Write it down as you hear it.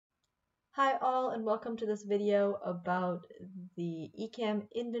Hi all, and welcome to this video about the ECAM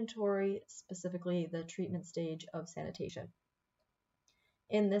inventory, specifically the treatment stage of sanitation.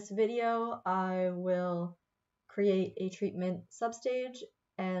 In this video, I will create a treatment substage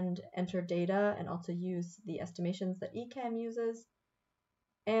and enter data and also use the estimations that ECAM uses,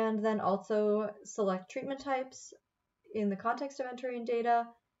 and then also select treatment types in the context of entering data,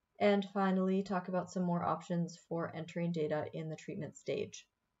 and finally talk about some more options for entering data in the treatment stage.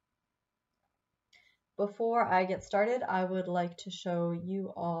 Before I get started, I would like to show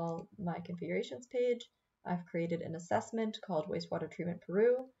you all my configurations page. I've created an assessment called Wastewater Treatment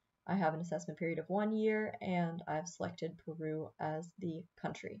Peru. I have an assessment period of 1 year, and I've selected Peru as the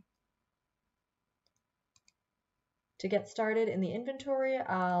country. To get started in the inventory,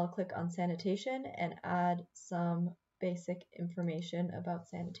 I'll click on Sanitation and add some basic information about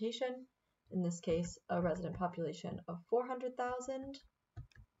sanitation. In this case, a resident population of 400,000.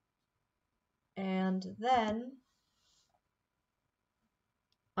 And then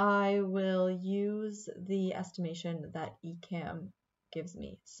I will use the estimation that ECAM gives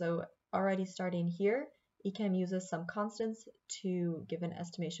me. So already starting here, ECAM uses some constants to give an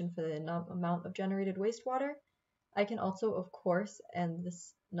estimation for the amount of generated wastewater. I can also, of course, and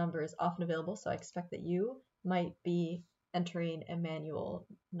this number is often available, so I expect that you might be entering a manual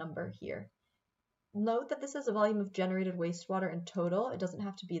number here. Note that this is a volume of generated wastewater in total. It doesn't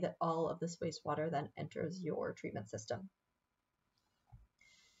have to be that all of this wastewater then enters your treatment system.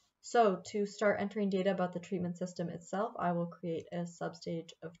 So to start entering data about the treatment system itself, I will create a substage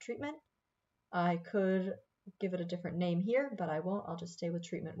of treatment. I could give it a different name here, but I won't. I'll just stay with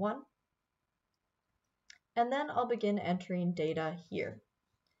treatment 1. And then I'll begin entering data here.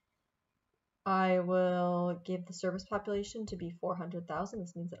 I will give the service population to be 400,000.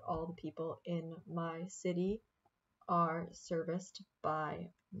 This means that all the people in my city are serviced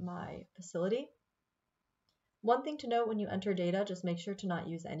by my facility. One thing to note when you enter data, just make sure to not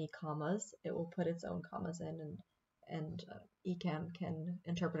use any commas. It will put its own commas in, and ECAM can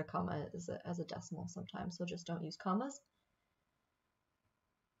interpret a comma as a decimal sometimes, so just don't use commas.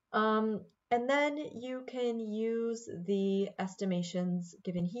 And then you can use the estimations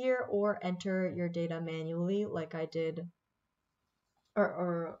given here or enter your data manually like I did,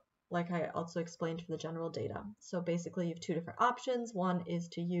 or like I also explained for the general data. So basically you have two different options. One is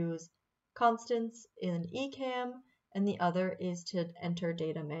to use constants in ECAM, and the other is to enter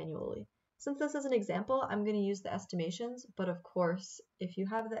data manually. Since this is an example, I'm going to use the estimations, but of course, if you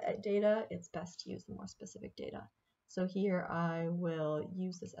have the data, it's best to use the more specific data. So here I will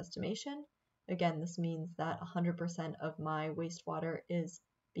use this estimation. Again, this means that 100% of my wastewater is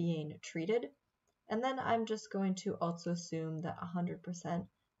being treated. And then I'm just going to also assume that 100%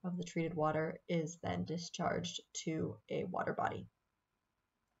 of the treated water is then discharged to a water body.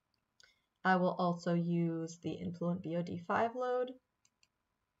 I will also use the influent BOD5 load.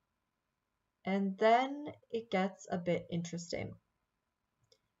 And then it gets a bit interesting.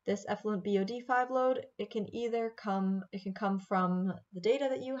 This effluent BOD5 load, it can come from the data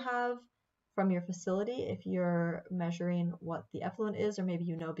that you have from your facility if you're measuring what the effluent is, or maybe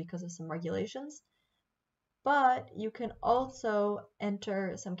you know because of some regulations. But you can also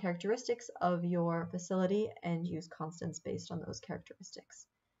enter some characteristics of your facility and use constants based on those characteristics.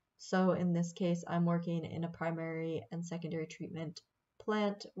 So in this case, I'm working in a primary and secondary treatment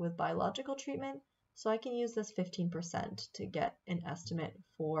plant with biological treatment, so I can use this 15% to get an estimate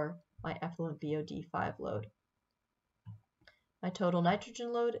for my effluent BOD5 load. My total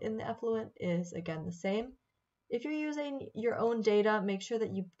nitrogen load in the effluent is again the same. If you're using your own data, make sure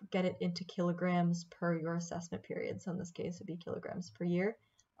that you get it into kilograms per your assessment period. So in this case, it would be kilograms per year.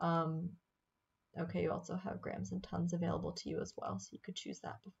 Okay, you also have grams and tons available to you as well, so you could choose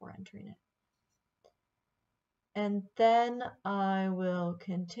that before entering it. And then I will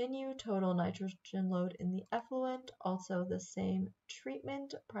continue total nitrogen load in the effluent, also the same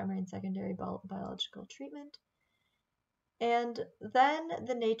treatment, primary and secondary biological treatment. And then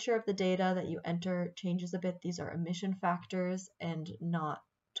the nature of the data that you enter changes a bit. These are emission factors and not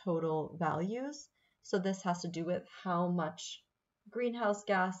total values. So this has to do with how much greenhouse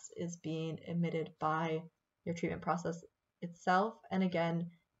gas is being emitted by your treatment process itself. And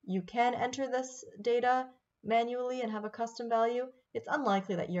again, you can enter this data manually and have a custom value. It's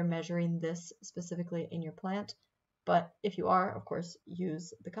unlikely that you're measuring this specifically in your plant, but if you are, of course,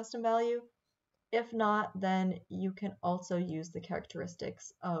 use the custom value. If not, then you can also use the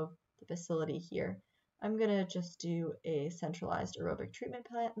characteristics of the facility here. I'm going to just do a centralized aerobic treatment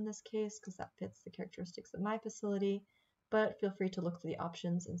plant in this case because that fits the characteristics of my facility, but feel free to look through the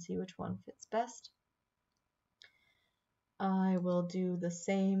options and see which one fits best. I will do the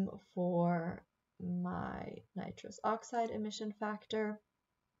same for my nitrous oxide emission factor.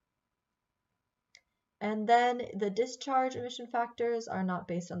 And then the discharge emission factors are not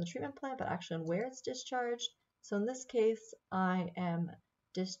based on the treatment plant, but actually on where it's discharged. So in this case, I am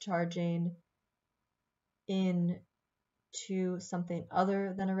discharging into something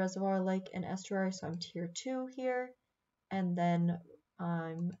other than a reservoir like an estuary, so I'm tier 2 here. And then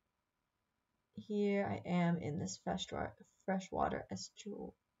I am in this freshwater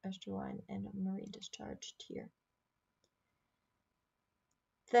estuarine and marine discharge tier.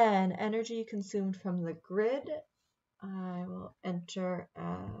 Then energy consumed from the grid, I will enter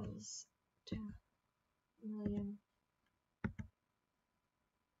as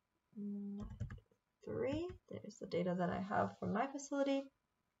 2,000,003. There's the data that I have from my facility.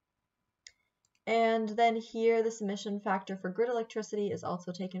 And then here, this emission factor for grid electricity is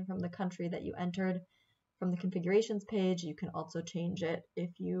also taken from the country that you entered from the configurations page. You can also change it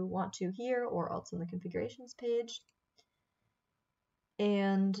if you want to here or also in the configurations page.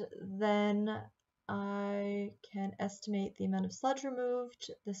 And then I can estimate the amount of sludge removed.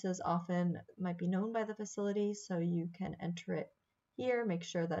 This is often might be known by the facility, so you can enter it here, make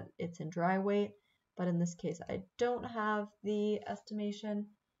sure that it's in dry weight. But in this case, I don't have the estimation,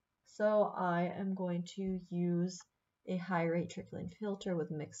 so I am going to use a high rate trickling filter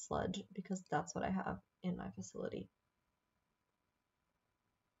with mixed sludge because that's what I have in my facility.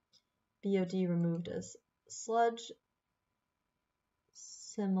 BOD removed as sludge.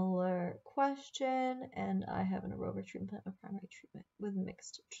 Similar question, and I have an aerobic treatment plant with primary treatment with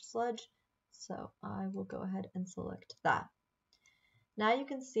mixed sludge, so I will go ahead and select that. Now you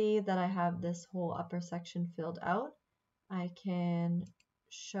can see that I have this whole upper section filled out. I can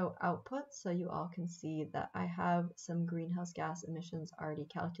show output so you all can see that I have some greenhouse gas emissions already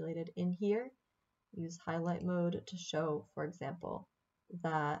calculated in here. Use highlight mode to show, for example,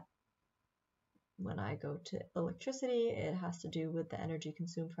 that when I go to electricity, it has to do with the energy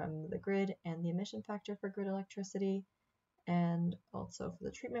consumed from the grid and the emission factor for grid electricity, and also for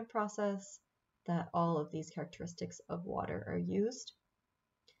the treatment process, that all of these characteristics of water are used.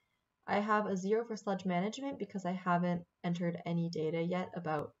 I have a 0 for sludge management because I haven't entered any data yet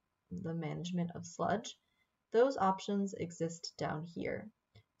about the management of sludge. Those options exist down here.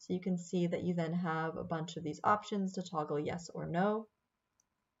 So you can see that you then have a bunch of these options to toggle yes or no.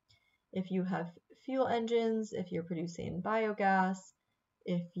 If you have fuel engines, if you're producing biogas,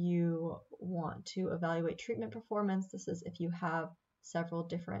 if you want to evaluate treatment performance, this is if you have several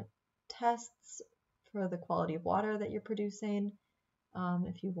different tests for the quality of water that you're producing,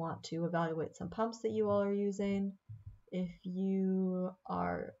 if you want to evaluate some pumps that you all are using, if you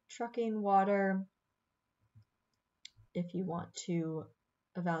are trucking water, if you want to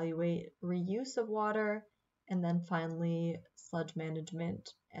evaluate reuse of water, and then finally sludge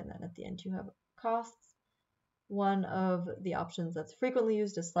management, and then at the end you have costs. One of the options that's frequently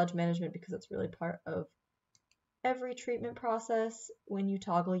used is sludge management because it's really part of every treatment process. When you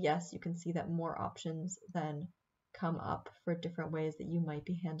toggle yes, you can see that more options then come up for different ways that you might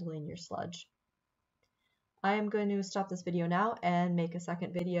be handling your sludge. I am going to stop this video now and make a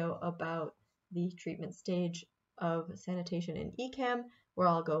second video about the treatment stage of sanitation in ECAM, where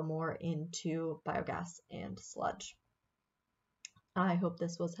I'll go more into biogas and sludge. I hope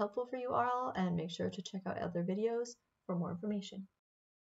this was helpful for you all, and make sure to check out other videos for more information.